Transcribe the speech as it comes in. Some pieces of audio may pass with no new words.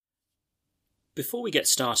Before we get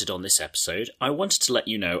started on this episode, I wanted to let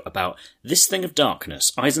you know about This Thing of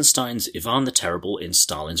Darkness, Eisenstein's Ivan the Terrible in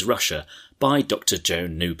Stalin's Russia, by Dr.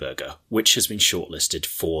 Joan Neuberger, which has been shortlisted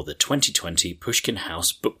for the 2020 Pushkin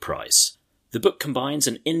House Book Prize. The book combines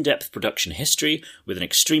an in-depth production history with an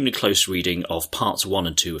extremely close reading of parts 1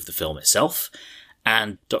 and 2 of the film itself,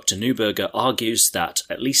 and Dr. Neuberger argues that,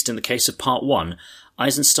 at least in the case of part 1,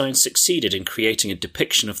 Eisenstein succeeded in creating a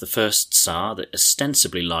depiction of the first Tsar that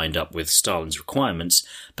ostensibly lined up with Stalin's requirements,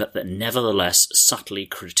 but that nevertheless subtly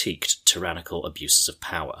critiqued tyrannical abuses of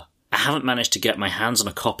power. I haven't managed to get my hands on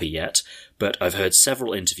a copy yet, but I've heard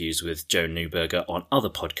several interviews with Joan Neuberger on other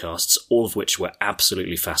podcasts, all of which were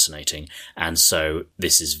absolutely fascinating, and so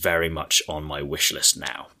this is very much on my wish list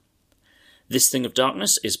now. This Thing of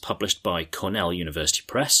Darkness is published by Cornell University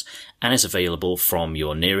Press and is available from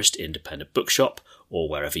your nearest independent bookshop or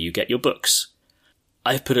wherever you get your books.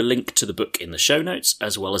 I've put a link to the book in the show notes,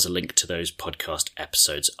 as well as a link to those podcast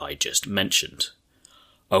episodes I just mentioned.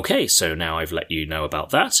 Okay, so now I've let you know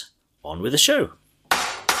about that, on with the show.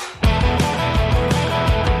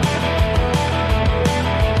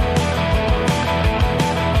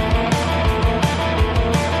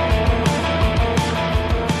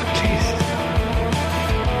 Please,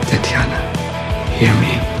 Tatiana, hear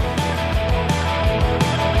me.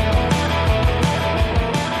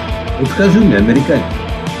 Вот скажи мне, американец,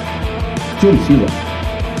 в чем сила?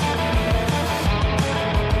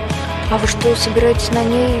 А вы что, собираетесь на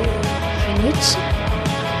ней жениться?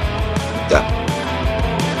 Да.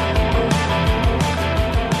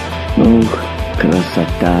 Ух,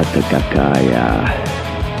 красота-то какая,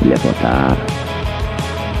 лепота.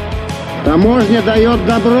 Таможня дает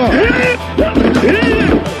добро.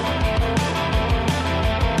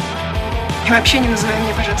 И вообще не называй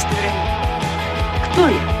меня, пожалуйста, Вероникой. Кто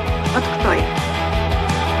я? Вот кто я?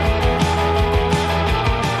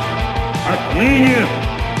 Отныне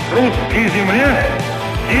русская земля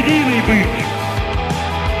единый быть.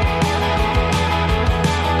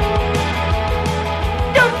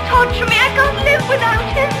 Don't torture me, I can't live without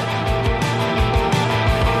him.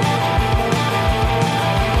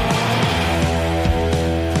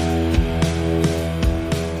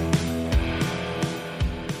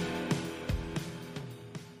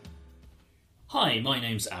 Hi, my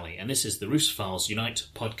name's Ali, and this is the Russophiles Unite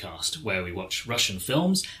podcast, where we watch Russian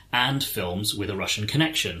films and films with a Russian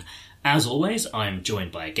connection. As always, I'm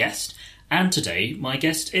joined by a guest, and today my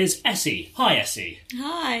guest is Essie. Hi, Essie.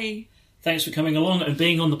 Hi. Thanks for coming along and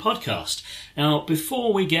being on the podcast. Now,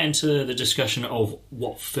 before we get into the discussion of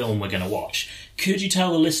what film we're going to watch, could you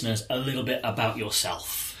tell the listeners a little bit about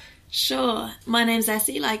yourself? Sure. My name's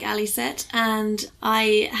Essie, like Ali said, and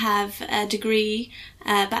I have a degree,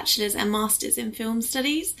 bachelor's and master's in film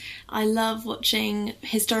studies. I love watching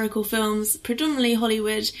historical films, predominantly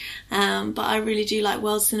Hollywood, but I really do like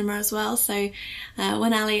world cinema as well. So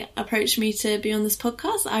when Ali approached me to be on this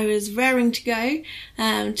podcast, I was raring to go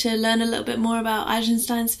to learn a little bit more about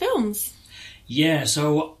Eisenstein's films. Yeah,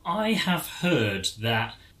 so I have heard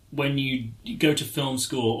that when you go to film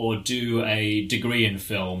school or do a degree in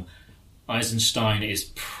film, Eisenstein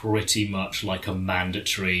is pretty much like a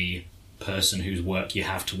mandatory person whose work you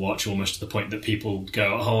have to watch, almost to the point that people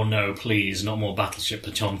go, oh no, please, not more Battleship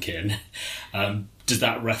Potemkin. Does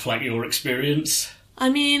that reflect your experience? I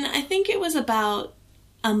mean, I think it was about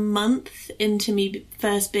a month into me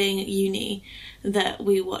first being at uni that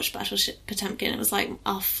we watched Battleship Potemkin. It was like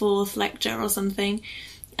our 4th lecture or something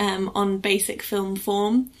on basic film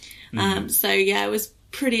form. So yeah, it was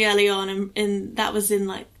pretty early on, and that was in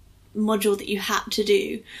like module that you had to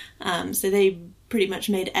do. So they pretty much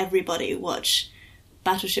made everybody watch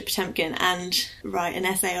Battleship Potemkin and write an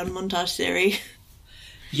essay on montage theory.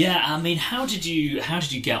 Yeah, I mean, how did you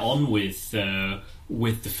get on with the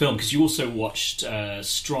film? Because you also watched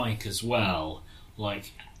Strike as well.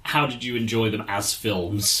 Like, how did you enjoy them as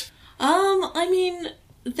films? I mean,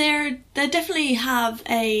 they definitely have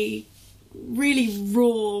a really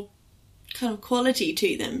raw kind of quality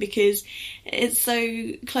to them, because it's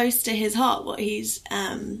so close to his heart what he's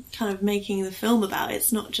kind of making the film about.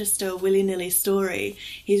 It's not just a willy-nilly story.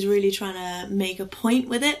 He's really trying to make a point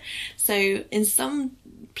with it. So in some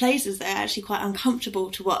places they're actually quite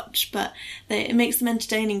uncomfortable to watch, but it makes them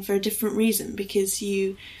entertaining for a different reason, because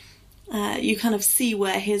you kind of see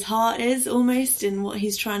where his heart is almost in what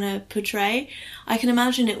he's trying to portray. I can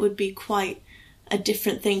imagine it would be quite a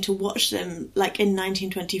different thing to watch them like in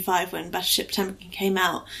 1925 when Battleship Potemkin came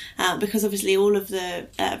out, because obviously all of the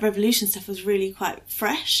revolution stuff was really quite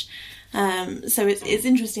fresh. So it's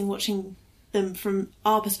interesting watching them from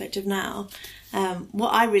our perspective now.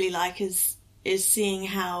 What I really like is seeing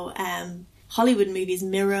how Hollywood movies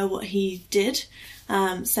mirror what he did.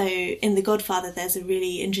 So in The Godfather, there's a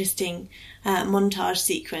really interesting montage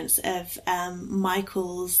sequence of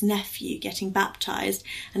Michael's nephew getting baptised,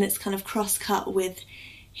 and it's kind of cross-cut with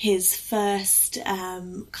his first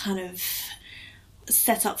kind of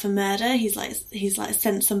set up for murder. He's like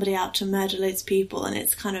sent somebody out to murder loads of people, and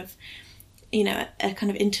it's kind of, you know, a kind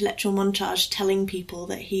of intellectual montage telling people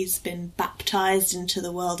that he's been baptised into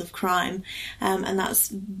the world of crime, and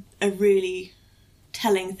that's a really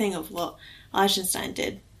telling thing of what Eisenstein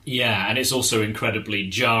did. Yeah, and it's also incredibly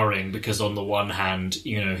jarring because on the one hand,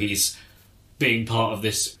 you know, he's being part of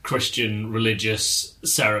this Christian religious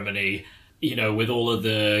ceremony, you know, with all of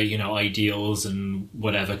the, you know, ideals and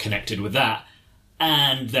whatever connected with that,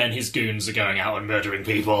 and then his goons are going out and murdering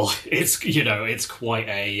people. It's, you know, it's quite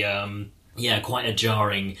a quite a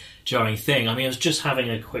jarring thing. I mean, I was just having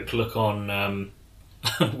a quick look on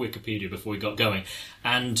Wikipedia before we got going,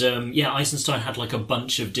 and Eisenstein had like a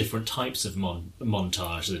bunch of different types of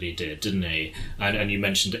montage that he did, didn't he? And you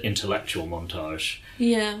mentioned intellectual montage.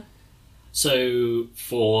 Yeah. So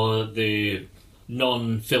for the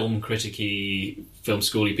non-film criticy, film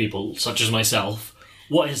schooly people such as myself,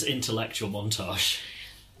 what is intellectual montage?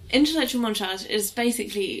 Intellectual montage is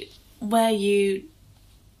basically where you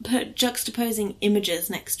put juxtaposing images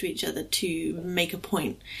next to each other to make a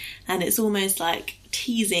point, and it's almost like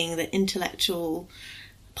teasing the intellectual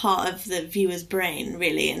part of the viewer's brain,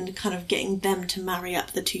 really, and kind of getting them to marry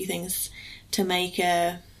up the two things to make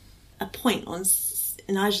a point.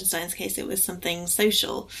 In Eisenstein's case, it was something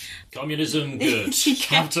social. Communism, good.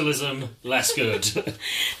 Capitalism, less good.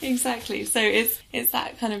 Exactly. So it's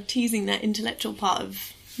that kind of teasing that intellectual part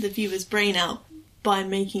of the viewer's brain out by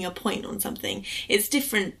making a point on something. It's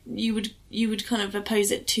different. You would kind of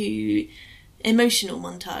oppose it to emotional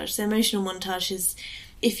montage. So emotional montage is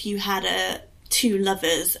if you had two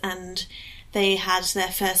lovers and they had their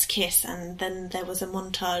first kiss, and then there was a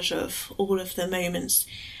montage of all of the moments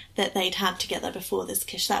that they'd had together before this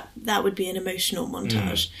kiss. That would be an emotional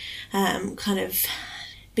montage. Kind of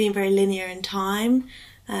being very linear in time,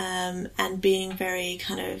 and being very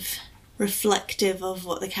kind of reflective of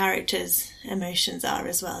what the characters' emotions are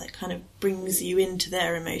as well. It kind of brings you into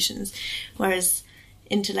their emotions, whereas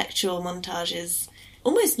intellectual montage is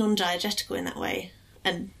almost non-diegetical in that way,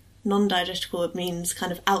 and non-diegetical means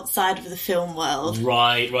kind of outside of the film world.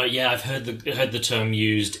 Right, yeah, I've heard the term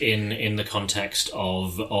used in the context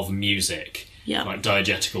of music. Yeah. Like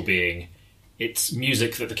diegetical being it's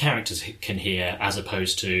music that the characters can hear, as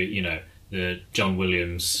opposed to, you know, the John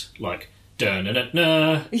Williams like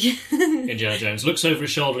Indiana Jones looks over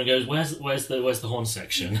his shoulder and goes, "Where's the horn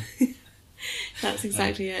section?" That's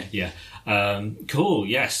exactly it. Yeah. Cool.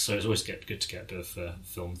 Yes. So it's always good to get a bit of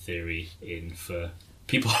film theory in for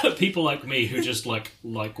people like me who just like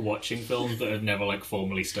watching films but have never like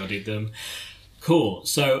formally studied them. Cool.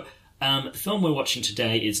 So the film we're watching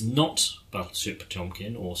today is not Battleship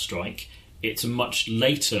Potemkin or Strike. It's a much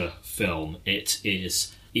later film. It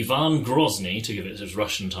is Ivan Grozny, to give it his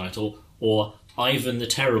Russian title, or Ivan the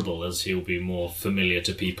Terrible, as he'll be more familiar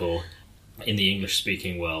to people in the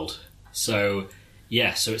English-speaking world. So,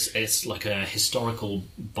 yeah, so it's like a historical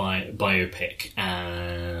biopic,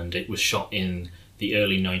 and it was shot in the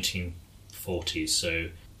early 1940s, so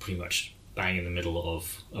pretty much bang in the middle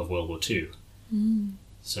of World War II. Mm.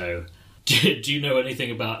 So, do you know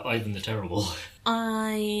anything about Ivan the Terrible?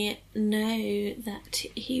 I know that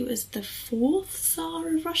he was the fourth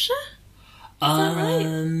Tsar of Russia. Is that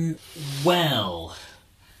right? Well,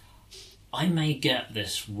 I may get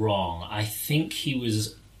this wrong. I think he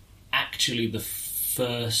was actually the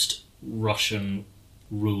first Russian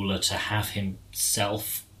ruler to have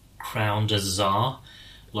himself crowned as Tsar.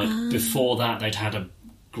 Before that, they'd had a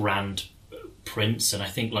grand prince, and I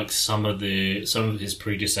think like some of his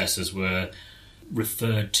predecessors were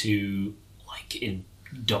referred to like in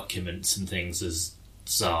documents and things as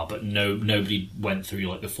Tsar, but nobody went through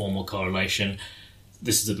like the formal correlation.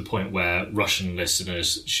 This is at the point where Russian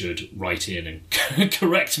listeners should write in and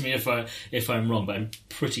correct me if I'm wrong, but I'm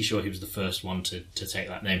pretty sure he was the first one to take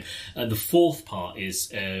that name. The fourth part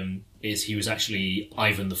is he was actually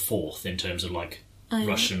Ivan the Fourth in terms of like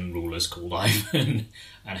Russian rulers called Ivan,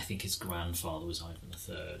 and I think his grandfather was Ivan the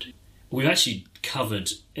Third. We've actually covered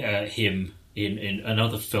him in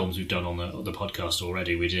other films we've done on the podcast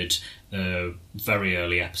already. We did a very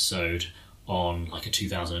early episode on like a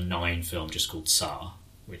 2009 film just called Tsar,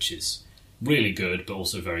 which is really good but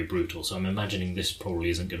also very brutal, so I'm imagining this probably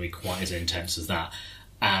isn't going to be quite as intense as that.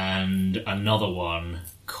 And another one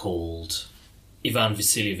called Ivan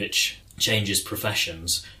Vasilievich Changes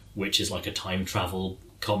Professions, which is like a time travel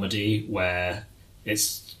comedy where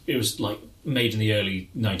it was like made in the early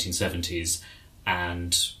 1970s,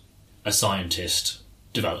 and a scientist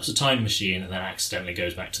develops a time machine and then accidentally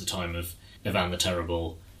goes back to the time of Ivan the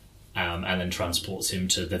Terrible, and then transports him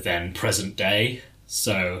to the then present day.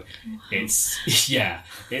 So it's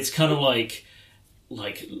kind of like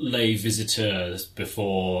Les Visiteurs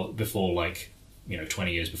before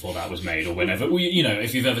 20 years before that was made, or whenever.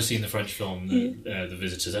 If you've ever seen the French film The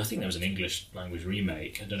Visitors, I think there was an English language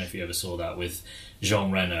remake. I don't know if you ever saw that with Jean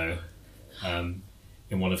Reno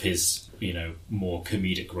in one of his more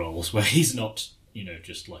comedic roles, where he's not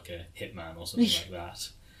just like a hitman or something like that.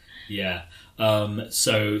 Yeah.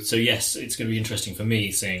 So yes, it's going to be interesting for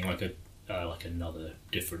me seeing like another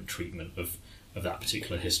different treatment of that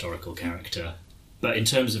particular historical character. But in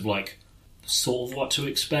terms of like sort of what to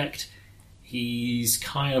expect, he's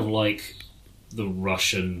kind of like the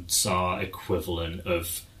Russian Tsar equivalent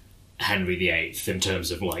of Henry VIII in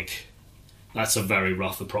terms of like, that's a very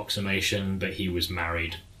rough approximation, but he was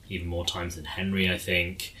married even more times than Henry, I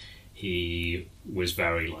think. He was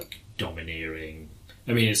very like domineering.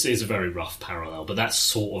 I mean, it's a very rough parallel, but that's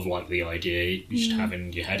sort of like the idea you should have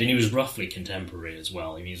in your head. And he was roughly contemporary as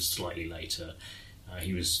well. I mean, he was slightly later.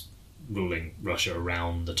 He was ruling Russia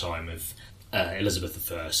around the time of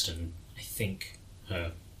Elizabeth I, and I think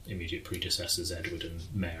her immediate predecessors, Edward and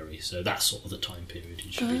Mary. So that's sort of the time period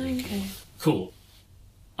you should be thinking of. Cool.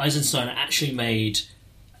 Eisenstein actually made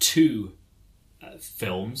 2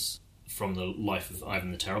 films from the life of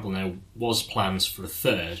Ivan the Terrible. There was plans for a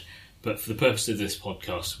 3rd, but for the purpose of this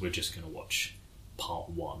podcast, we're just going to watch part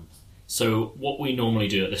 1. So what we normally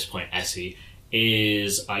do at this point, Essie,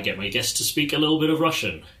 is I get my guest to speak a little bit of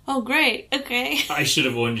Russian. Oh, great. Okay. I should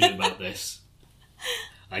have warned you about this.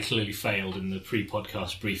 I clearly failed in the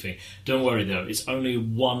pre-podcast briefing. Don't worry, though. It's only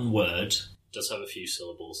one word. It does have a few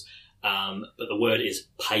syllables. But the word is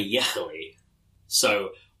поехали.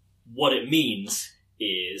 So what it means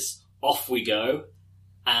is off we go.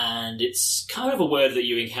 And it's kind of a word that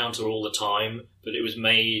you encounter all the time, but it was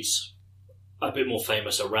made a bit more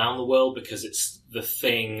famous around the world because it's the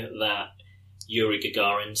thing that Yuri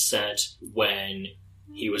Gagarin said when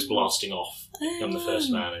he was blasting off to become the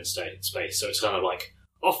first man in space. So it's kind of like,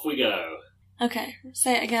 off we go. Okay,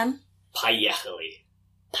 say it again. Поехали.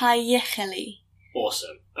 Поехали.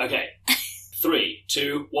 Awesome. Okay. 3,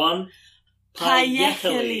 2, 1.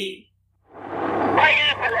 Поехали.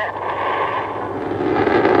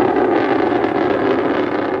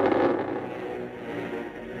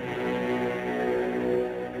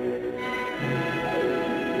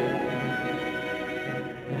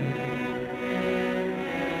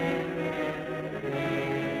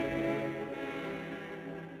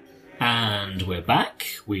 And we're back.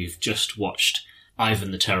 We've just watched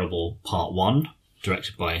Ivan the Terrible Part 1,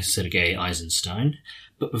 directed by Sergei Eisenstein.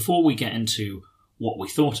 But before we get into what we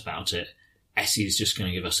thought about it, Essie is just going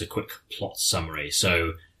to give us a quick plot summary.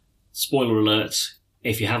 So, spoiler alert,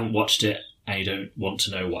 if you haven't watched it and you don't want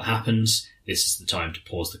to know what happens, this is the time to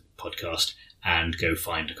pause the podcast and go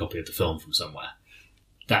find a copy of the film from somewhere.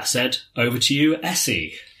 That said, over to you,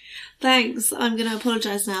 Essie. Thanks. I'm going to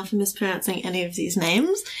apologise now for mispronouncing any of these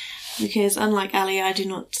names, because unlike Ali, I do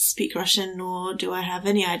not speak Russian, nor do I have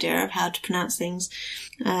any idea of how to pronounce things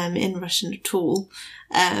in Russian at all.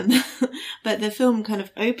 But the film kind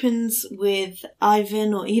of opens with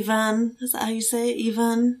Ivan, or Ivan, is that how you say it?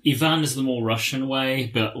 Ivan? Ivan is the more Russian way,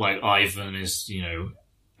 but like Ivan is,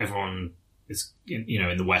 everyone is, in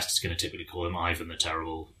the West is going to typically call him Ivan the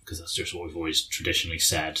Terrible, because that's just what we've always traditionally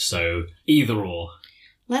said. So either or.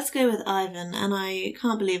 Let's go with Ivan, and I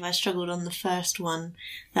can't believe I struggled on the first one.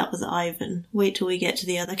 That was Ivan. Wait till we get to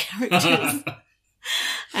the other characters.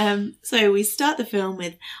 So we start the film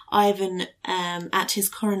with Ivan at his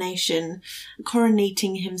coronation,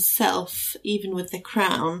 coronating himself, even with the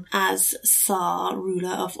crown, as Tsar,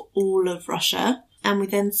 ruler of all of Russia. And we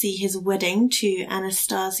then see his wedding to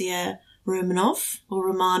Anastasia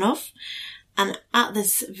Romanov. And at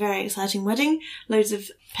this very exciting wedding, loads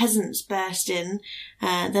of peasants burst in.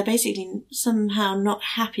 They're basically somehow not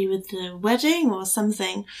happy with the wedding or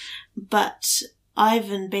something, but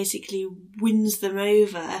Ivan basically wins them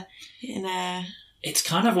over in a... It's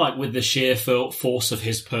kind of like with the sheer force of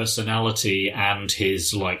his personality and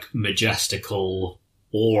his, like, majestical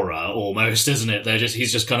aura, almost, isn't it?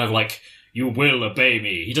 He's just kind of like, you will obey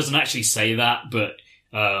me. He doesn't actually say that, but...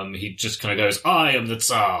 he just kind of goes, I am the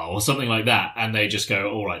Tsar, or something like that, and they just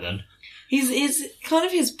go, all right then. It's kind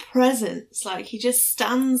of his presence, like, he just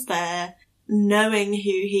stands there knowing who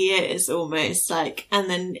he is, almost, like, and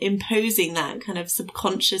then imposing that kind of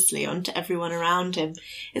subconsciously onto everyone around him.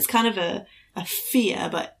 It's kind of a fear,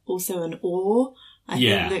 but also an awe, I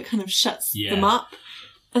think, that kind of shuts them up.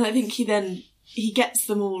 And I think he gets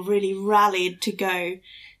them all really rallied to go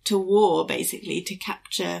to war, basically, to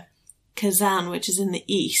capture Kazan, which is in the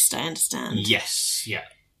east, I understand. Yes, yeah.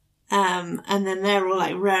 And then they're all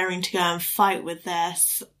like raring to go and fight with their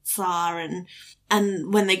Tsar,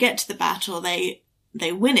 and when they get to the battle, they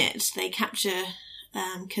win it. They capture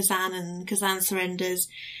Kazan, and Kazan surrenders.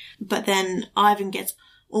 But then Ivan gets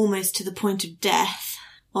almost to the point of death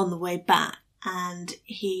on the way back, and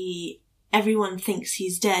everyone thinks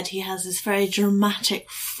he's dead. He has this very dramatic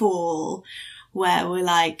fall where we're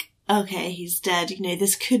like, okay, he's dead. You know,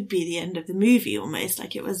 this could be the end of the movie almost.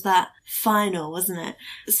 Like, it was that final, wasn't it?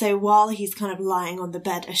 So while he's kind of lying on the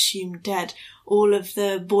bed, assumed dead, all of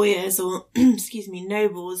the boyars, or,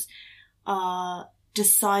 nobles, are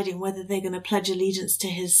deciding whether they're going to pledge allegiance to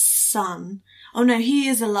his son. Oh no, he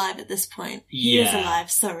is alive at this point. He is alive,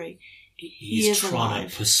 sorry. He's trying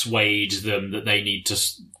to persuade them that they need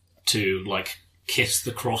to like, kiss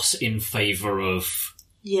the cross in favour of...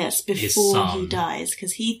 Yes, before he dies,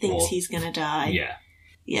 because he thinks he's going to die. Yeah.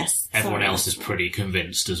 Yes. Everyone else is pretty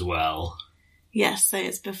convinced as well. Yes, so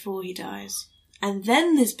it's before he dies. And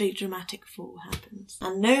then this big dramatic fall happens.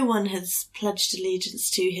 And no one has pledged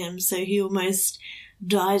allegiance to him, so he almost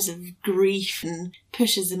dies of grief and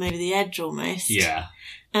pushes him over the edge almost. Yeah.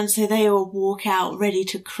 And so they all walk out ready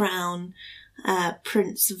to crown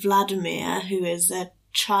Prince Vladimir, who is a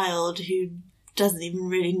child who doesn't even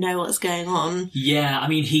really know what's going on. Yeah, I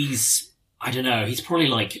mean, he's probably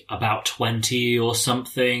like about 20 or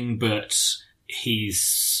something, but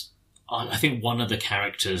I think one of the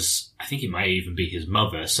characters, I think it may even be his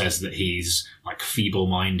mother, says that he's like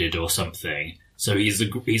feeble-minded or something. So he's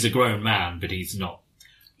a grown man, but he's not.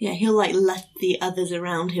 Yeah, he'll like let the others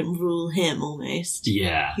around him rule him almost.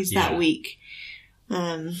 Yeah. He's that weak.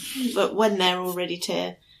 But when they're all ready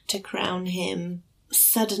to crown him,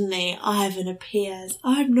 suddenly Ivan appears.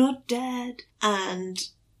 I'm not dead. And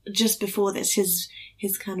just before this,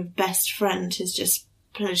 his kind of best friend has just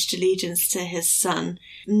pledged allegiance to his son,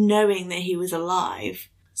 knowing that he was alive.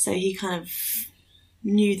 So he kind of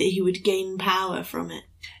knew that he would gain power from it.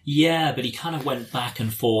 Yeah, but he kind of went back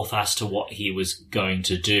and forth as to what he was going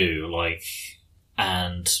to do,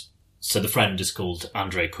 and so the friend is called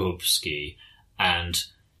Andrei Kurbsky, and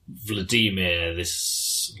Vladimir,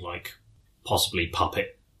 this, possibly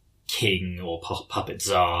puppet king or puppet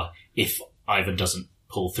czar, if Ivan doesn't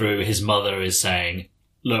pull through, his mother is saying,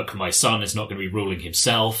 look, my son is not going to be ruling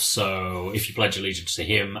himself, so if you pledge allegiance to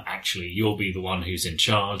him, actually, you'll be the one who's in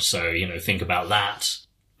charge, so, think about that.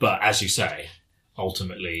 But as you say,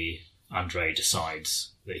 ultimately, Andrei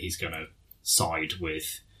decides that he's going to side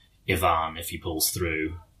with Ivan if he pulls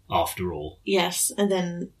through, after all. Yes, and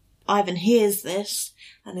then Ivan hears this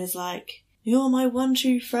and is like, you're my one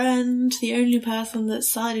true friend, the only person that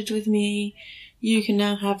sided with me. You can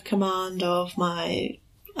now have command of my,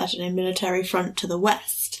 military front to the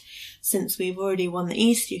west. Since we've already won the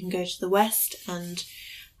east, you can go to the west and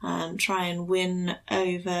try and win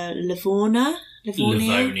over Livonia,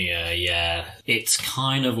 yeah. It's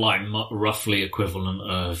kind of like roughly equivalent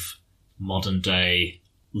of modern day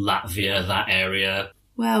Latvia, that area.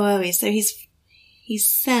 Where were we? So he's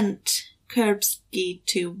sent Kurbsky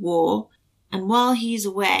to war, and while he's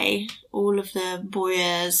away, all of the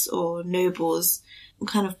boyars or nobles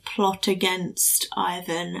kind of plot against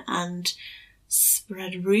Ivan and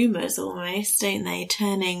spread rumours almost, don't they?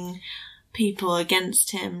 Turning people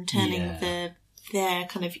against him, turning their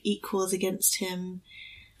kind of equals against him.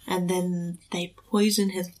 And then they poison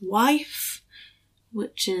his wife,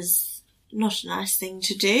 which is not a nice thing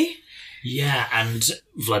to do. Yeah, and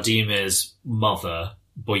Vladimir's mother,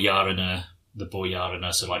 Boyarina,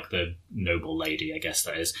 so the noble lady, I guess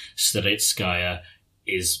that is, Staritskaya,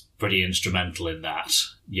 is pretty instrumental in that.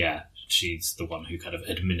 Yeah, she's the one who kind of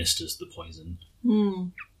administers the poison.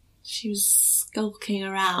 She was skulking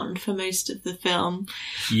around for most of the film.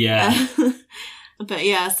 Yeah. But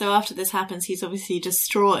yeah, so after this happens, he's obviously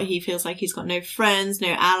distraught. He feels like he's got no friends,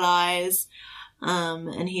 no allies,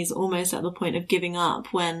 and he's almost at the point of giving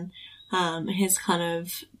up when his kind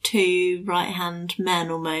of two right-hand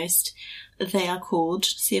men almost, they are called,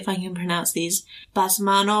 see if I can pronounce these,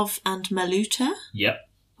 Basmanov and Maluta. Yep.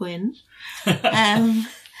 Win.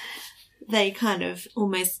 They kind of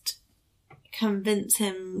almost convince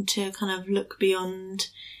him to kind of look beyond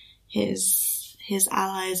his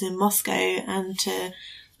allies in Moscow and to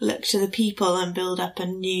look to the people and build up a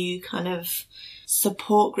new kind of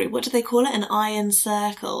support group. What do they call it? An iron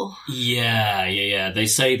circle. Yeah. They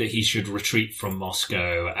say that he should retreat from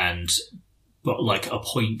Moscow but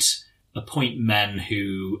appoint men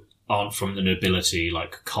who aren't from the nobility,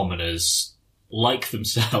 like commoners, like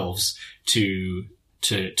themselves, to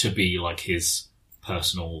to be like his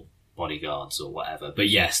personal bodyguards or whatever. But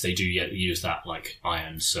yes, they do use that like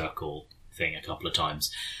iron circle thing a couple of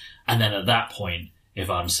times. And then at that point,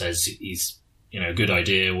 Ivan says he's, good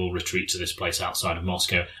idea, we'll retreat to this place outside of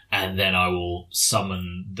Moscow, and then I will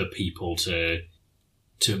summon the people to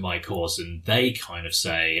my cause. And they kind of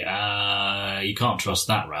say, you can't trust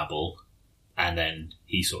that rabble. And then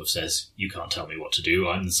he sort of says, you can't tell me what to do,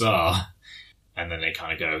 I'm the Tsar. And then they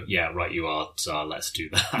kind of go, yeah, right, you are Tsar, let's do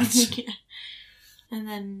that. Yeah. And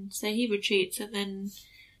then, so he retreats, and then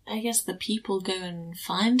I guess the people go and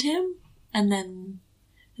find him, and then,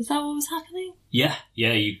 is that what was happening? Yeah,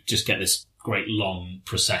 you just get this great long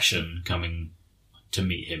procession coming to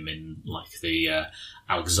meet him in, like, the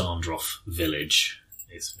Alexandrov village,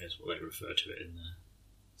 is what they refer to it in the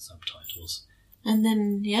subtitles. And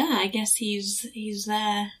then, yeah, I guess he's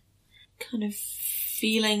there kind of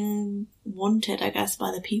feeling wanted, I guess,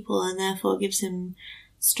 by the people, and therefore gives him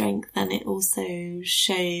strength, and it also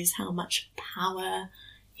shows how much power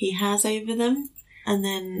he has over them. And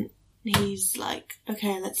then he's like,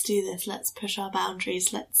 okay, let's do this, let's push our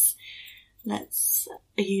boundaries, let's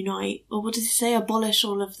unite, or what does he say, abolish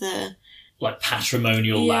all of the like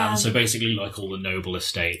patrimonial land, so basically like all the noble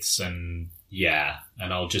estates, and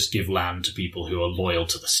I'll just give land to people who are loyal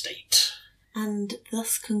to the state. And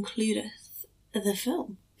thus concludeth the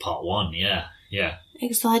film. Part 1, yeah.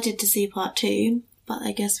 Excited to see part 2, but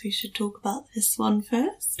I guess we should talk about this one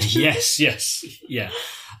first. Yes, yeah.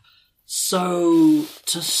 So,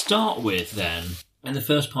 to start with then, in the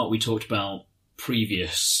first part we talked about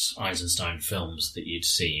previous Eisenstein films that you'd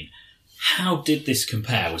seen. How did this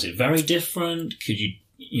compare? Was it very different? Could you,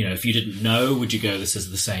 if you didn't know, would you go, this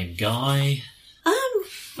is the same guy?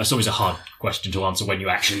 That's always a hard question to answer when you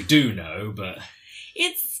actually do know, but...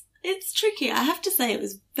 It's tricky. I have to say it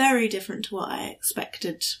was very different to what I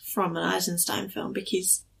expected from an Eisenstein film,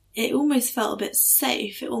 because it almost felt a bit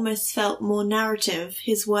safe. It almost felt more narrative.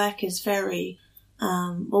 His work is very...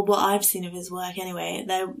 what I've seen of his work anyway,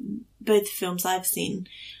 both films I've seen,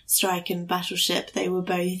 Strike and Battleship, they were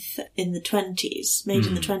both in the 20s, made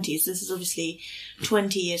in the 20s. This is obviously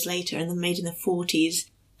 20 years later, and then made in the 40s.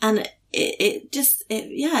 And I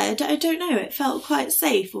don't know, it felt quite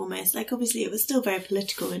safe almost. Like, obviously it was still very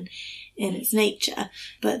political in its nature,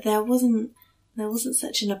 but there wasn't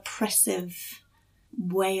such an oppressive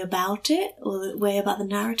way about it, or the way about the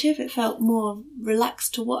narrative. It felt more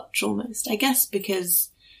relaxed to watch almost, I guess because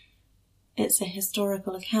it's a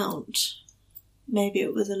historical account. Maybe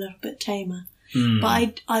it was a little bit tamer.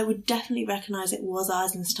 But I would definitely recognise it was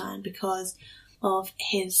Eisenstein because of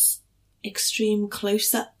his extreme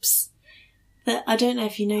close-ups. That, I don't know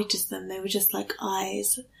if you noticed them, they were just like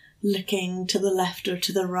eyes looking to the left or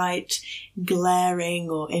to the right, glaring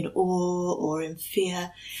or in awe or in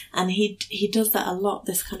fear. And he does that a lot,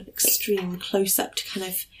 this kind of extreme close-up to kind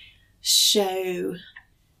of show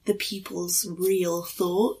the people's real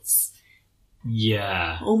thoughts.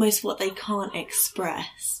 Yeah. Almost what they can't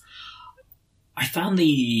express. I found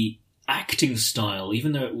the acting style,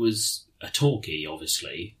 even though it was a talkie,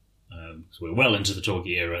 obviously, so we're well into the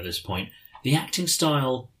talkie era at this point, the acting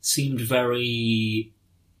style seemed very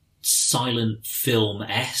silent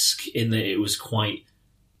film-esque in that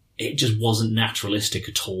it just wasn't naturalistic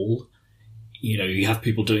at all. You have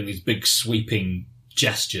people doing these big sweeping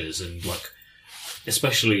gestures and like,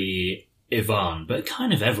 especially Ivan, but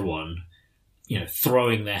kind of everyone,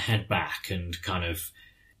 throwing their head back and kind of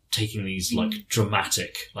taking these like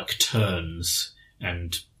dramatic like turns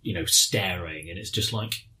and, staring. And it's just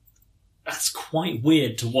like, that's quite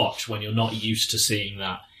weird to watch when you're not used to seeing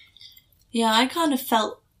that. Yeah, I kind of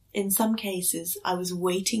felt in some cases I was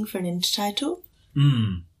waiting for an intertitle.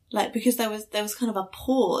 Like, because there was kind of a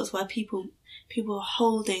pause where people were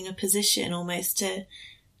holding a position almost to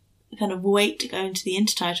kind of wait to go into the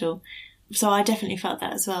intertitle. So I definitely felt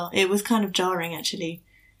that as well. It was kind of jarring actually,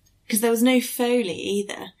 because there was no Foley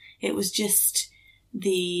either. It was just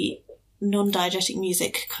the non-diegetic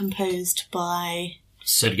music composed by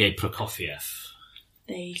Sergei Prokofiev.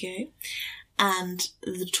 There you go. And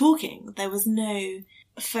the talking, there was no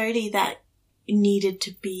Foley that needed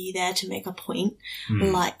to be there to make a point,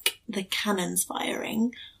 like the cannons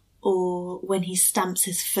firing or when he stamps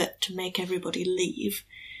his foot to make everybody leave.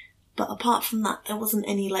 But apart from that, there wasn't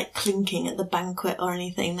any like clinking at the banquet or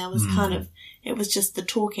anything. There was it was just the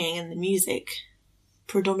talking and the music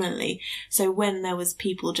predominantly. So when there was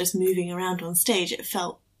people just moving around on stage, it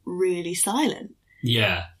felt really silent.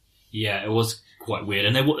 Yeah, it was quite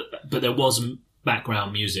weird. But there was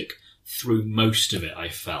background music through most of it, I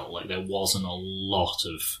felt. Like there wasn't a lot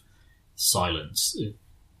of silence.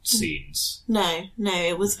 scenes. No,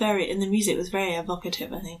 it was and the music was very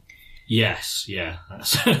evocative, I think. Yes, yeah.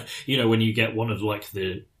 That's, when you get one of like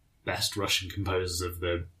the best Russian composers of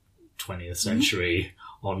the 20th century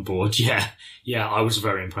on board, yeah, I was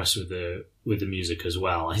very impressed with the music as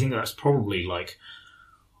well. I think that's probably like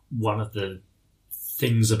one of the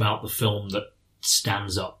things about the film that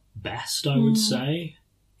stands up best, I would say.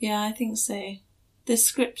 Yeah, I think so. The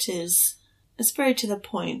script it's very to the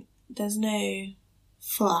point. There's no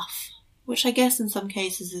fluff, which I guess in some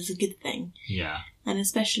cases is a good thing. Yeah. And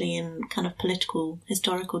especially in kind of political,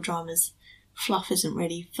 historical dramas, fluff isn't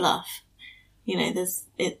really fluff.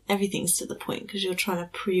 Everything's to the point because you're trying to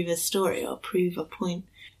prove a story or prove a point.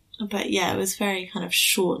 But yeah, it was very kind of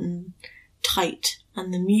short and tight,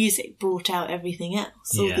 and the music brought out everything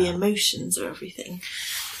else, all the emotions of everything.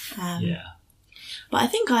 But I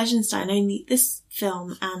think Eisenstein only, this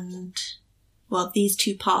film and, these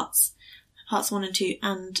two parts 1 and 2,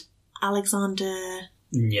 and Alexander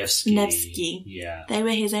Nevsky. Yeah. They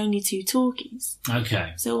were his only two talkies.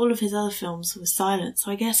 Okay. So all of his other films were silent.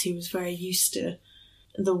 So I guess he was very used to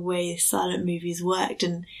the way silent movies worked,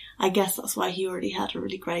 and I guess that's why he already had a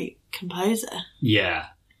really great composer. Yeah.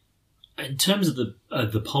 In terms of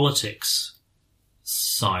the politics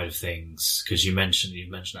side of things, because you've mentioned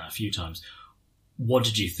that a few times, what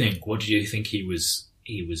did you think? What did you think he was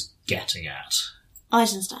getting at?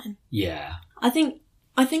 Eisenstein. Yeah. I think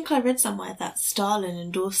I read somewhere that Stalin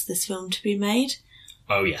endorsed this film to be made.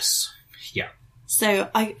 Oh, yes. Yeah. So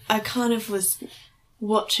I kind of was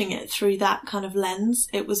watching it through that kind of lens.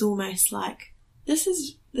 It was almost like, this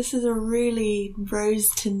is a really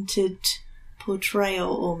rose-tinted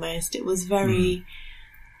portrayal almost. It was very,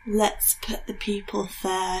 let's put the people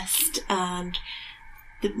first, and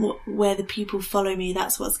where the people follow me,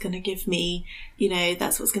 that's what's going to give me,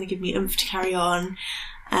 that's what's going to give me oomph to carry on.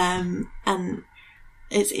 And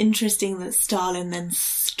it's interesting that Stalin then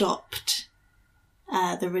stopped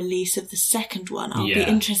the release of the second one. I'll be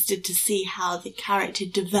interested to see how the character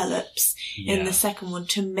develops in the second one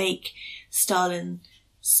to make Stalin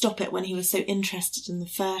stop it when he was so interested in the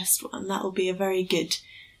first one. That will be a very good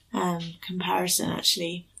comparison,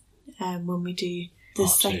 actually, when we do the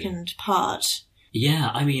second part.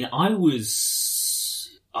 Yeah, I mean, I've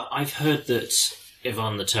heard that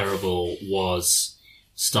Ivan the Terrible was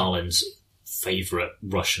Stalin's favourite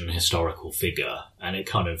Russian historical figure, and it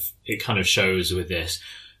kind of shows with this.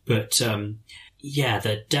 But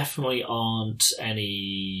there definitely aren't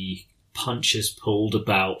any punches pulled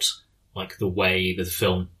about like the way the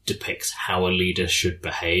film depicts how a leader should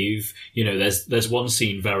behave. There's one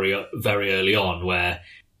scene very very early on where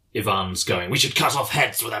Ivan's going, "We should cut off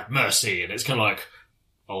heads without mercy," and it's kind of like,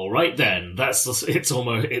 all right then, it's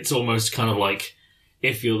almost kind of like,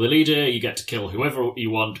 if you're the leader, you get to kill whoever you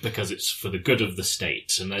want because it's for the good of the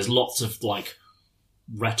state. And there's lots of like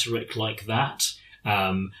rhetoric like that,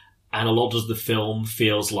 and a lot of the film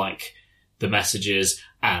feels like the message is,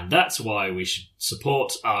 and that's why we should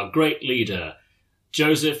support our great leader,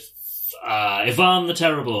 Joseph Ivan the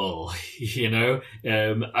Terrible.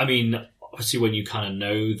 I mean, obviously when you kind of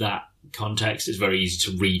know that context, it's very easy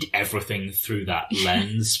to read everything through that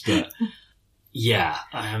lens. But yeah,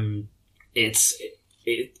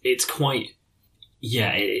 it's quite,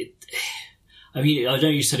 I mean, I know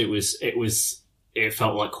you said it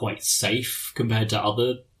felt like quite safe compared to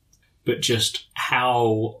other, but just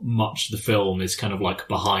how much the film is kind of like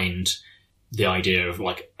behind the idea of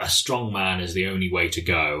like a strong man is the only way to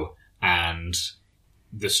go, and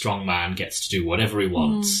the strong man gets to do whatever he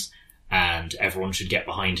wants, and everyone should get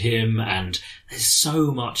behind him. And there's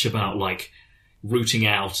so much about like rooting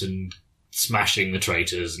out and smashing the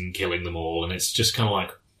traitors and killing them all, and it's just kind of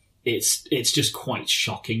like, it's just quite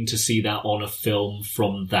shocking to see that on a film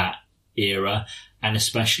from that era, and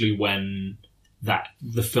especially when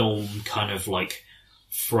the film kind of like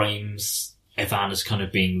frames Ivan as kind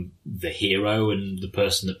of being the hero and the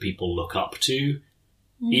person that people look up to,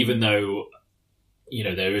 even though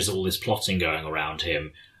there is all this plotting going around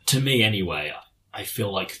him. To me anyway, I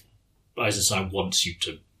feel like Eisenstein wants you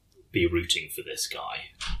to be rooting for this guy.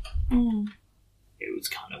 It was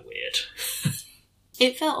kind of weird.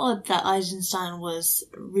 It felt odd that Eisenstein was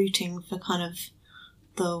rooting for kind of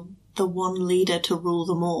the one leader to rule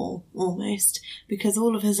them all, almost, because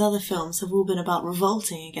all of his other films have all been about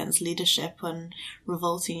revolting against leadership and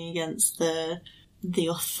revolting against the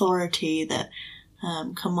authority that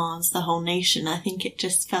commands the whole nation. I think it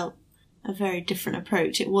just felt a very different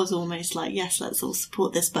approach. It was almost like, yes, let's all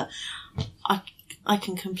support this, but I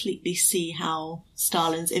can completely see how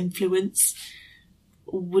Stalin's influence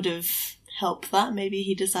would have helped that. Maybe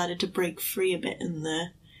he decided to break free a bit in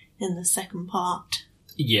the second part.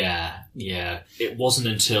 Yeah. It wasn't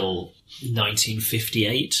until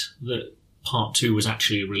 1958 that Part 2 was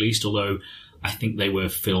actually released, although I think they were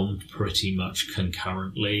filmed pretty much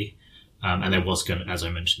concurrently. And there was going to, as I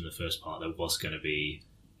mentioned in the first part, there was going to be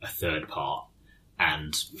a third part.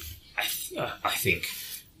 And I think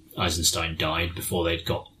Eisenstein died before they'd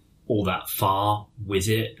got all that far with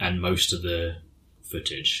it, and most of the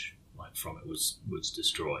footage from it was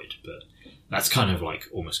destroyed. But that's kind of like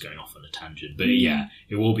almost going off on a tangent. But yeah,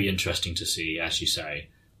 it will be interesting to see, as you say.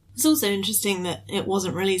 It's also interesting that it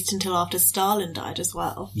wasn't released until after Stalin died as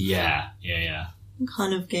well. Yeah.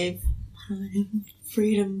 Kind of gave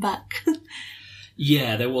freedom back.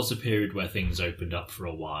 Yeah, there was a period where things opened up for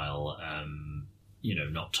a while.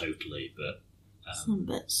 Not totally, but some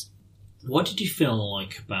bits. What did you feel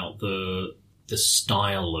like about the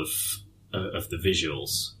style of the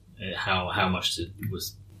visuals? How much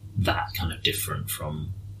was that kind of different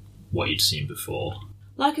from what you'd seen before?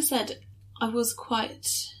 Like I said,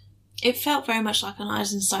 it felt very much like an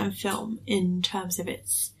Eisenstein film in terms of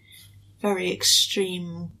its very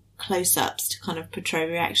extreme close-ups to kind of portray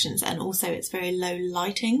reactions, and also its very low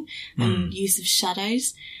lighting and use of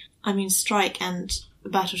shadows. I mean, Strike and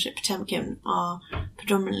Battleship Potemkin are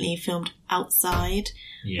predominantly filmed outside,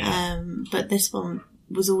 but this one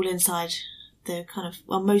was all inside the kind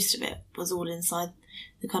of, most of it was all inside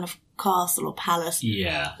the kind of castle or palace.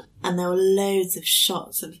 Yeah. And there were loads of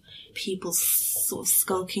shots of people sort of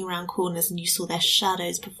skulking around corners, and you saw their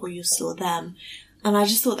shadows before you saw them. And I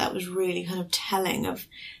just thought that was really kind of telling of,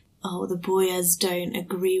 the Boyers don't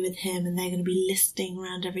agree with him and they're going to be listening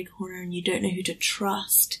around every corner and you don't know who to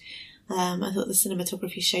trust. I thought the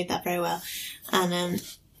cinematography showed that very well. And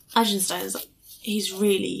Eisenstein, he's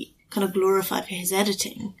really kind of glorified for his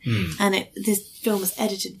editing. And this film is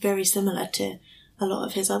edited very similar to a lot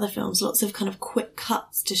of his other films. Lots of kind of quick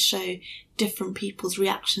cuts to show different people's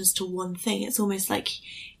reactions to one thing. It's almost like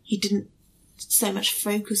he didn't so much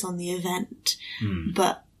focus on the event,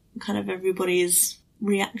 but kind of everybody's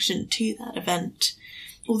reaction to that event.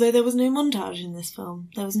 Although there was no montage in this film.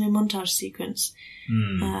 There was no montage sequence.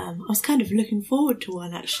 I was kind of looking forward to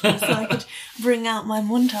one, actually, so I could bring out my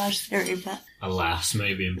montage theory, but... Alas,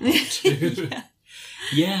 maybe in part 2.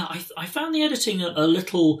 Yeah, I found the editing a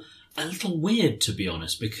little weird, to be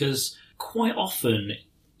honest, because quite often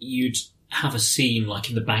you'd have a scene, like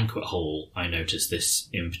in the banquet hall, I noticed this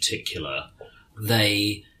in particular,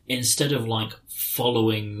 they, instead of like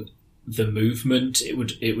following the movement, it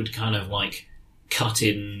would kind of like cut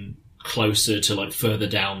in closer to like further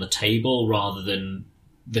down the table rather than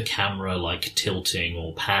the camera like tilting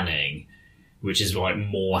or panning, which is like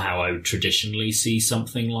more how I would traditionally see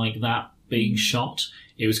something like that being shot.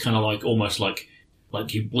 It was kind of like almost like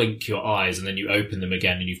you blink your eyes and then you open them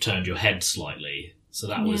again and you've turned your head slightly. So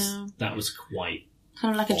that was quite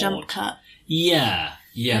kind of like odd. A jump cut. Yeah,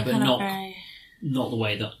 but not the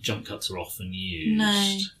way that jump cuts are often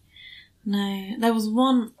used. No. There was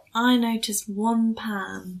I noticed one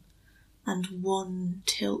pan and one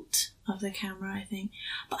tilt of the camera, I think.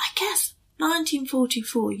 But I guess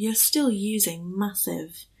 1944, you're still using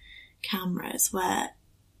massive cameras where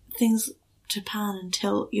things to pan and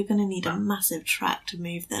tilt, you're going to need a massive track to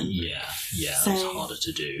move them. Yeah, so, it's harder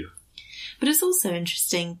to do. But it's also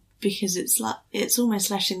interesting because it's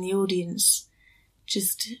almost letting the audience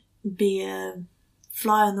just be a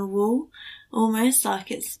fly on the wall, almost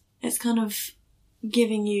like it's kind of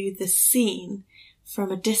giving you the scene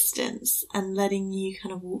from a distance and letting you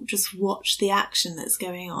kind of just watch the action that's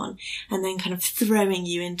going on, and then kind of throwing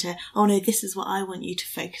you into, oh no, this is what I want you to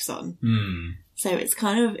focus on. So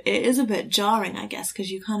it is a bit jarring, I guess,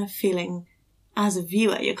 because you're kind of feeling, as a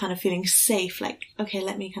viewer, you're kind of feeling safe, like, okay,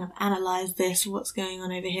 let me kind of analyse this, what's going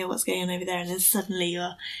on over here, what's going on over there, and then suddenly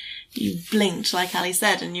you blinked, like Ali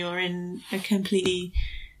said, and you're in a completely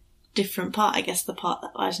different part, I guess the part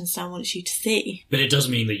that Eisenstein wants you to see. But it does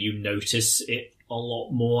mean that you notice it a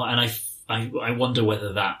lot more, and I wonder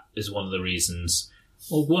whether that is one of the reasons,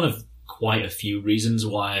 or one of quite a few reasons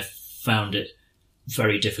why I found it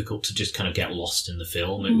very difficult to just kind of get lost in the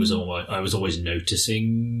film. It was I was always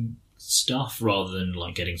noticing stuff rather than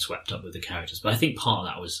like getting swept up with the characters. But I think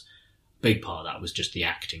big part of that was just the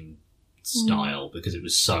acting style, because it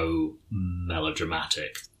was so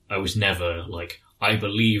melodramatic. I was never like, I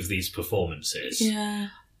believe these performances. Yeah.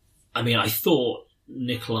 I mean, I thought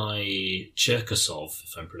Nikolai Cherkasov,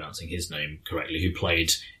 if I'm pronouncing his name correctly, who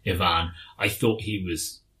played Ivan, I thought he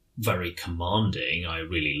was very commanding. I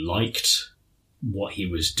really liked what he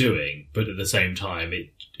was doing, but at the same time,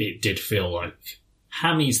 it did feel like,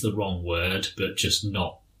 hammy's the wrong word, but just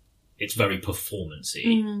not, it's very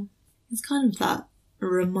performance-y. It's kind of that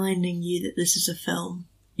reminding you that this is a film.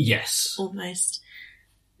 Yes. Almost.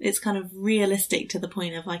 It's kind of realistic to the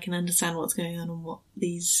point of I can understand what's going on and what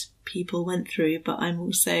these people went through, but I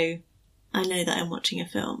know that I'm watching a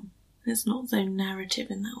film. It's not so narrative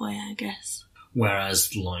in that way, I guess.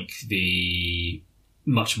 Whereas, like, the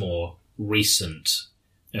much more recent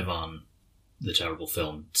Ivan the Terrible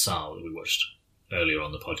film, Tsar, that we watched earlier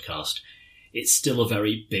on the podcast, it's still a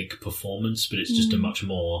very big performance, but it's just a much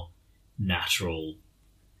more natural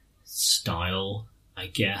style, I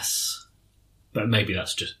guess. But maybe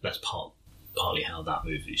that's partly how that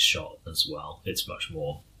movie is shot as well. It's much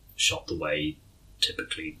more shot the way you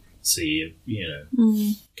typically see a,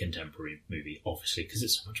 contemporary movie, obviously, because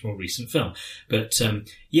it's a much more recent film. But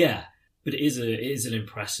but it is an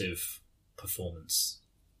impressive performance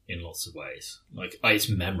in lots of ways. Like, it's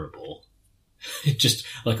memorable. Just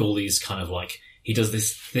like all these kind of like, he does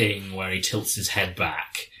this thing where he tilts his head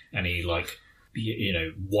back and he like,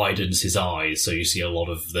 widens his eyes so you see a lot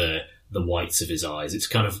of the whites of his eyes. It's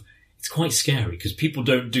quite scary because people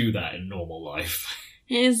don't do that in normal life.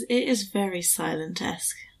 It is very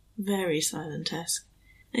Silent-esque. Very Silent-esque.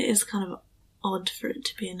 It is kind of odd for it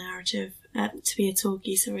to be a narrative, to be a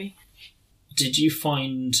talkie, sorry. Did you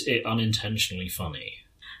find it unintentionally funny?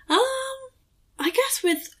 I guess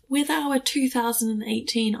with our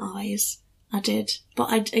 2018 eyes, I did. But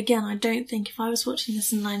I don't think if I was watching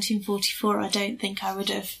this in 1944, I don't think I would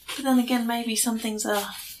have. But then again, maybe some things are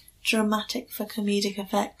dramatic for comedic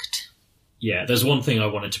effect. Yeah, there's one thing I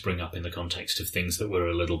wanted to bring up in the context of things that were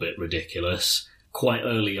a little bit ridiculous. Quite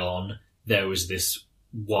early on, there was this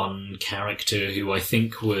one character who I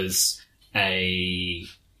think was He's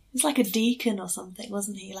like a deacon or something,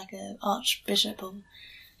 wasn't he? Like an archbishop or...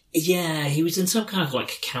 Yeah, he was in some kind of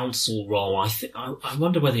like council role. I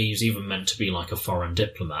wonder whether he was even meant to be like a foreign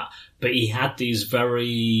diplomat. But he had these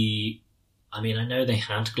very... I mean, I know they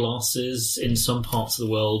had glasses in some parts of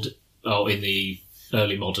the world, in the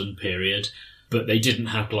early modern period, but they didn't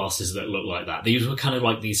have glasses that looked like that. These were kind of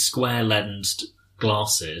like these square-lensed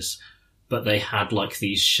glasses, but they had like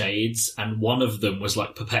these shades, and one of them was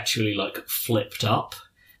like perpetually like flipped up.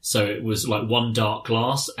 So it was like one dark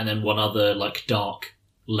glass and then one other like dark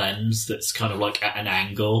lens that's kind of like at an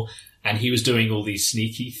angle, and he was doing all these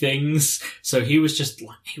sneaky things. So he was just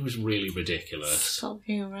like, he was really ridiculous.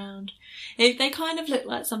 Skulking around. They kind of look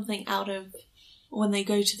like something out of when they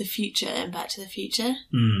go to the future in Back to the Future.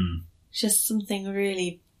 Just something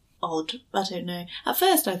really odd. I don't know. At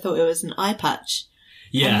first I thought it was an eye patch.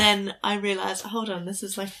 Yeah. And then I realised, hold on, this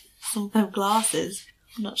is like some kind of glasses.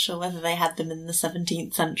 I'm not sure whether they had them in the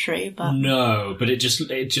 17th century, but... No, but it just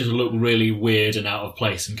looked really weird and out of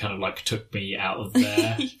place and kind of like took me out of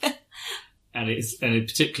there. Yeah. And it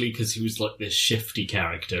particularly because he was like this shifty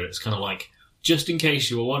character, it's kind of like, just in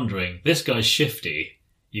case you were wondering, this guy's shifty.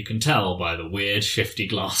 You can tell by the weird shifty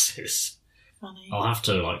glasses. Funny. I'll have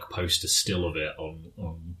to like post a still of it on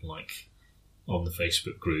the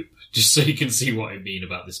Facebook group, just so you can see what I mean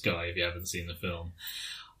about this guy if you haven't seen the film.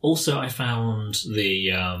 Also, I found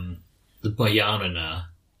the Boyarina,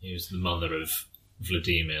 who's the mother of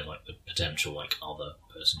Vladimir, like the potential like other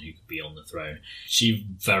person who could be on the throne. She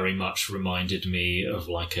very much reminded me of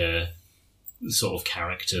like a sort of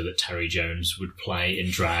character that Terry Jones would play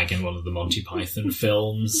in drag in one of the Monty Python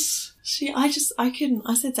films. I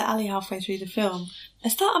said to Ali halfway through the film,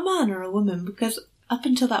 is that a man or a woman? Because up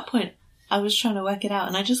until that point, I was trying to work it out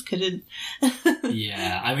and I just couldn't.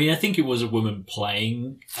 Yeah, I mean, I think it was a woman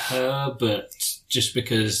playing her, but just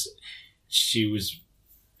because she was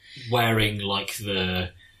wearing like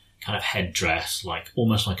the kind of headdress, like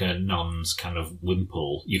almost like a nun's kind of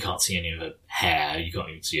wimple. You can't see any of her hair, you can't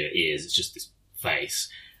even see her ears, it's just this face.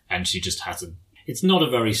 And she just has it's not a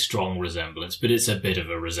very strong resemblance, but it's a bit of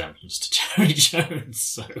a resemblance to Terry Jones.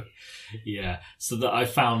 So, yeah. So that I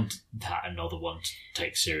found that another one to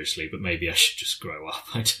take seriously, but maybe I should just grow up.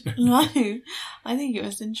 I don't know. No, I think it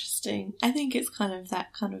was interesting. I think it's kind of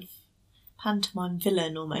that kind of pantomime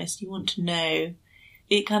villain almost. You want to know.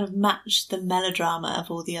 It kind of matched the melodrama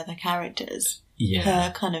of all the other characters. Yeah.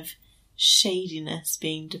 Her kind of shadiness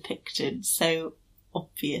being depicted so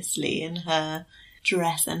obviously in her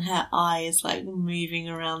dress and her eyes like moving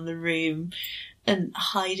around the room and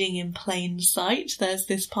hiding in plain sight. There's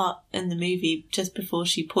this part in the movie just before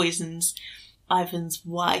she poisons Ivan's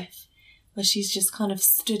wife where she's just kind of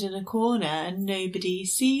stood in a corner and nobody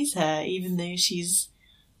sees her even though she's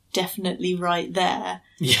definitely right there.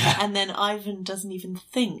 Yeah. And then Ivan doesn't even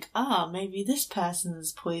think, maybe this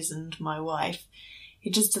person's poisoned my wife.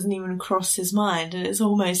 It just doesn't even cross his mind, and it's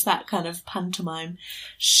almost that kind of pantomime,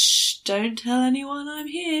 shh, don't tell anyone I'm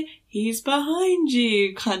here, he's behind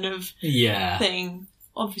you kind of thing.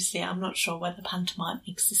 obviously I'm not sure whether pantomime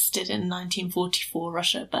existed in 1944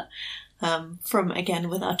 Russia, but from, again,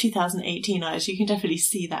 with our 2018 eyes, you can definitely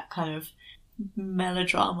see that kind of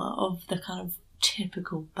melodrama of the kind of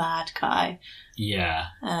typical bad guy. Yeah.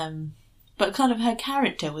 But kind of her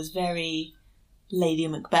character was very Lady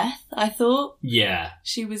Macbeth, I thought. Yeah.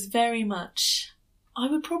 She was very much... I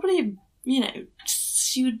would probably,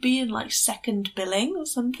 she would be in, like, second billing or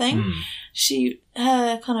something.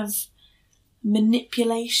 Her kind of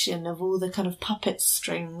manipulation of all the kind of puppet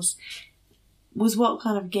strings was what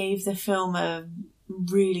kind of gave the film a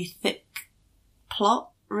really thick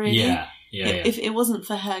plot, really. Yeah. If it wasn't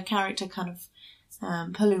for her character kind of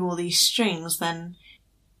pulling all these strings, then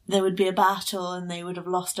there would be a battle and they would have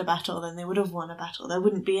lost a battle, then they would have won a battle. There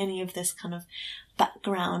wouldn't be any of this kind of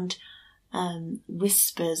background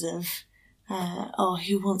whispers of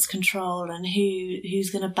who wants control and who's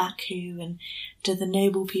going to back who, and do the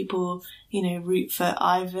noble people, root for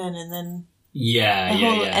Ivan, and then the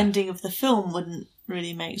whole ending of the film wouldn't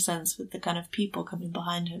really make sense with the kind of people coming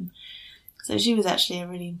behind him. So she was actually a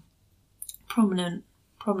really prominent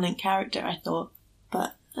character, I thought,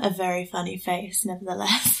 but a very funny face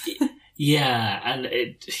nevertheless. Yeah, and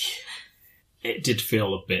it did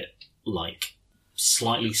feel a bit like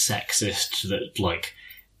slightly sexist that, like,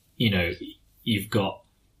 you've got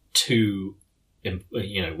two,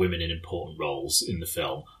 women in important roles in the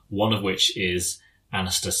film, one of which is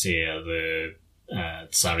Anastasia, the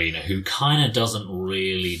Tsarina, who kind of doesn't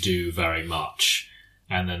really do very much.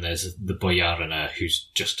 And then there's the Boyarina, who's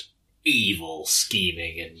just evil,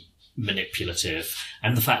 scheming, and manipulative.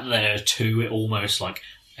 And the fact that there are two, it almost like,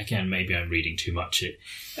 again, maybe I'm reading too much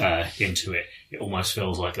into it. It almost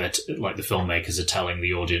feels like like the filmmakers are telling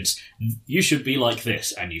the audience, you should be like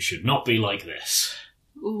this, and you should not be like this.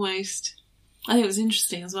 Almost. I think it was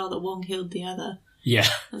interesting as well that one killed the other. Yeah.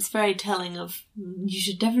 That's very telling of, you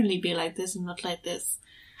should definitely be like this and not like this.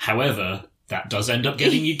 However, that does end up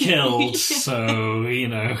getting you killed, so,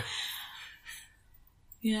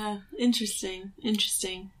 Yeah,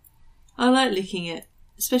 interesting. I like looking at,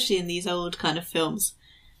 especially in these old kind of films,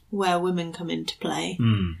 where women come into play.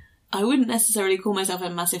 I wouldn't necessarily call myself a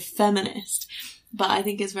massive feminist, but I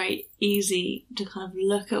think it's very easy to kind of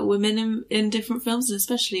look at women in different films, and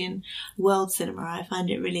especially in world cinema. I find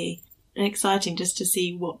it really exciting just to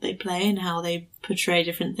see what they play and how they portray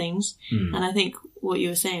different things. And I think what you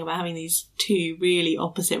were saying about having these two really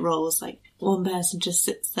opposite roles, like one person just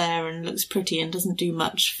sits there and looks pretty and doesn't do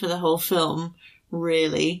much for the whole film,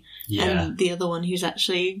 really. Yeah. And the other one who's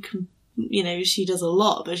actually, she does a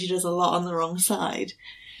lot, but she does a lot on the wrong side.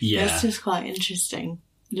 Yeah. It's just quite interesting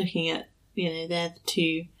looking at, they're the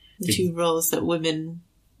two roles that women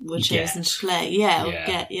were chosen to play.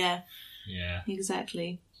 Yeah.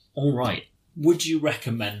 Exactly. All right. Would you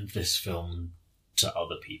recommend this film to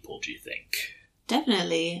other people, do you think?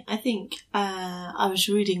 Definitely. I think I was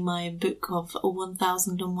reading my book of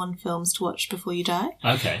 1001 films to watch before you die.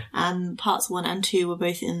 Okay. And parts 1 and 2 were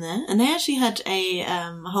both in there. And they actually had a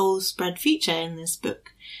whole spread feature in this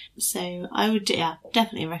book. So I would,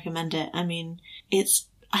 definitely recommend it. I mean,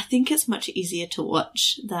 I think it's much easier to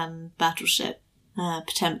watch than Battleship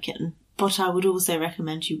Potemkin. But I would also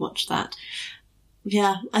recommend you watch that.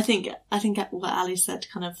 Yeah, I think what Ali said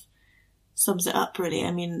kind of sums it up, really.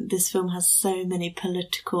 I mean, this film has so many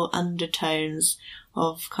political undertones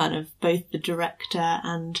of kind of both the director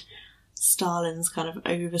and Stalin's kind of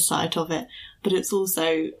oversight of it, but it's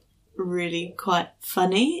also really quite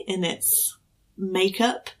funny in its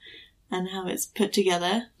makeup and how it's put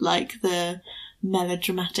together, like the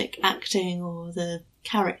melodramatic acting or the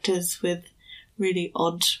characters with really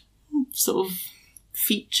odd sort of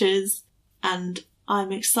features. And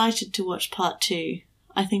I'm excited to watch part 2.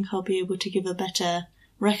 I think I'll be able to give a better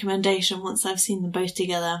recommendation once I've seen them both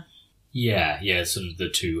together. Yeah, sort of the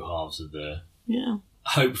two halves of the... Yeah.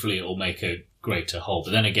 Hopefully it'll make a greater whole.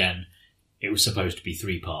 But then again, it was supposed to be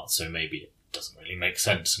 3 parts, so maybe it doesn't really make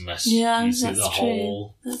sense unless you see the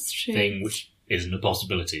whole thing, which isn't a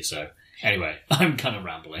possibility. So anyway, I'm kind of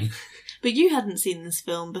rambling. But you hadn't seen this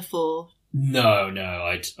film before. No,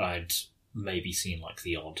 I'd maybe seen like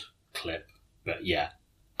the odd clip, but yeah.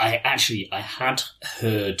 I had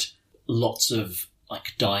heard lots of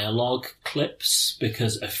like dialogue clips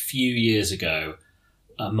because a few years ago,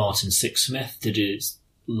 Martin Sixsmith did his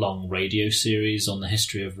long radio series on the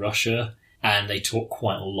history of Russia, and they talked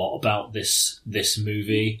quite a lot about this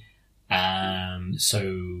movie.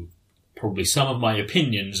 So probably some of my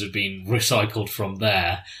opinions have been recycled from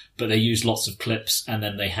there, but they used lots of clips, and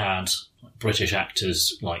then they had British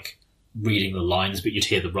actors like reading the lines, but you'd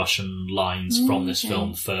hear the Russian lines from this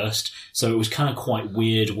film first. So it was kind of quite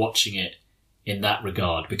weird watching it in that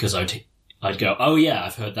regard, because I'd go, oh yeah,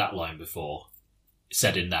 I've heard that line before,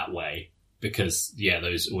 said in that way, because, yeah,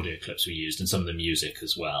 those audio clips were used, and some of the music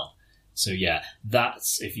as well. So yeah,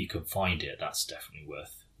 that's, if you can find it, that's definitely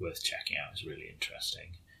worth checking out. It's really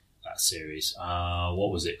interesting, that series.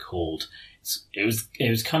 What was it called? It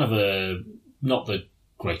was kind of not the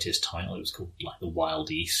greatest title. It was called like The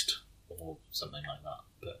Wild East or something like that.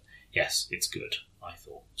 But yes, it's good, I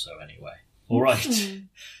thought. So anyway, all right.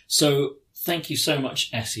 So thank you so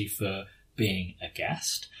much, Essie, for being a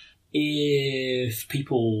guest. If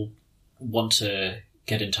people want to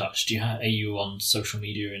get in touch, are you on social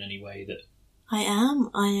media in any way? That I am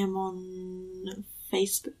on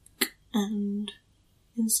Facebook and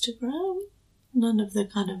Instagram. None of the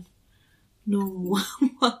kind of normal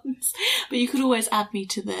ones, but you could always add me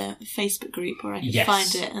to the Facebook group where I can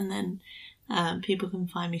find it, and then people can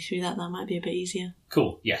find me through that. That might be a bit easier.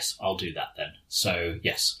 Cool. Yes, I'll do that then. So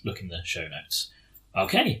yes, look in the show notes.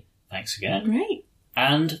 Okay, thanks again. Great.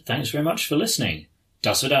 And thanks very much for listening. Do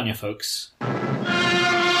svidaniya, folks.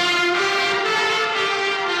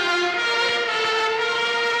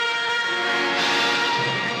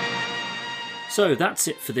 So that's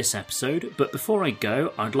it for this episode, but before I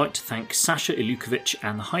go, I'd like to thank Sasha Ilukovic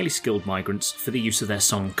and the Highly Skilled Migrants for the use of their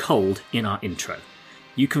song Cold in our intro.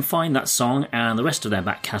 You can find that song and the rest of their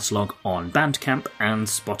back catalogue on Bandcamp and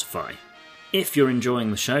Spotify. If you're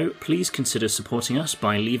enjoying the show, please consider supporting us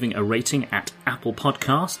by leaving a rating at Apple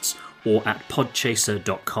Podcasts or at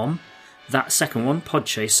podchaser.com. That second one,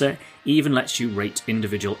 Podchaser, even lets you rate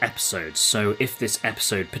individual episodes, so if this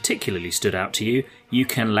episode particularly stood out to you, you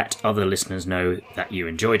can let other listeners know that you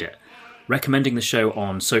enjoyed it. Recommending the show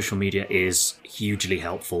on social media is hugely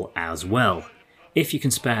helpful as well. If you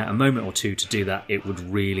can spare a moment or two to do that, it would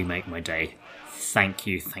really make my day. Thank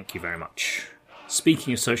you very much.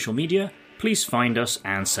 Speaking of social media, please find us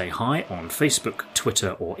and say hi on Facebook,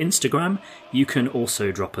 Twitter or Instagram. You can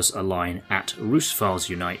also drop us a line at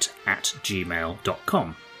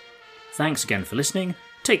roosefilesunite@gmail.com. Thanks again for listening,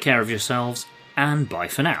 take care of yourselves, and bye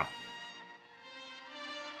for now.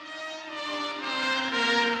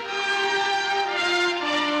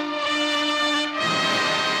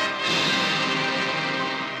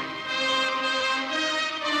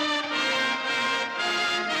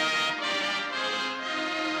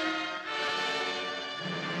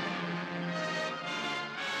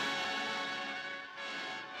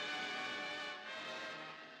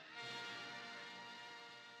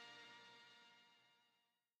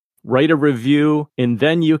 Write a review, and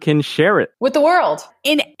then you can share it with the world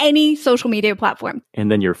in any social media platform. And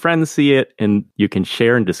then your friends see it, and you can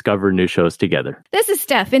share and discover new shows together. This is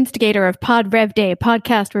Steph, instigator of Pod Rev Day,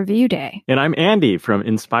 Podcast Review Day. And I'm Andy from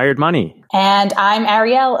Inspired Money. And I'm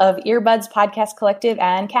Ariel of Earbuds Podcast Collective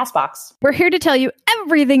and Castbox. We're here to tell you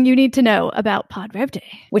everything you need to know about Pod Rev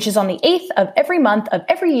Day, which is on the 8th of every month, of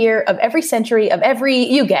every year, of every century, of every,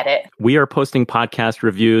 you get it. We are posting podcast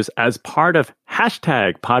reviews as part of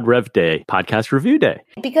 #PodRevDay, Podcast Review Day.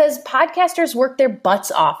 Because podcasters work their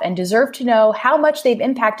butts off and deserve to know how much they've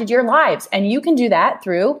impacted your lives. And you can do that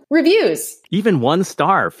through reviews. Even 1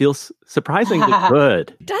 star feels surprisingly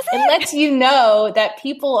good. Does it? It lets you know that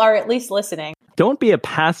people are at least listening. Don't be a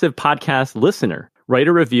passive podcast listener. Write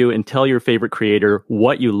a review and tell your favorite creator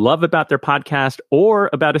what you love about their podcast or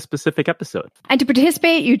about a specific episode. And to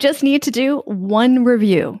participate, you just need to do 1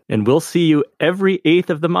 review. And we'll see you every 8th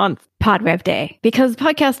of the month. Pod Rev Day, because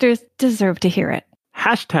podcasters deserve to hear it.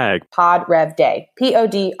 #PodRevDay,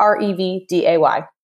 PodRevDay.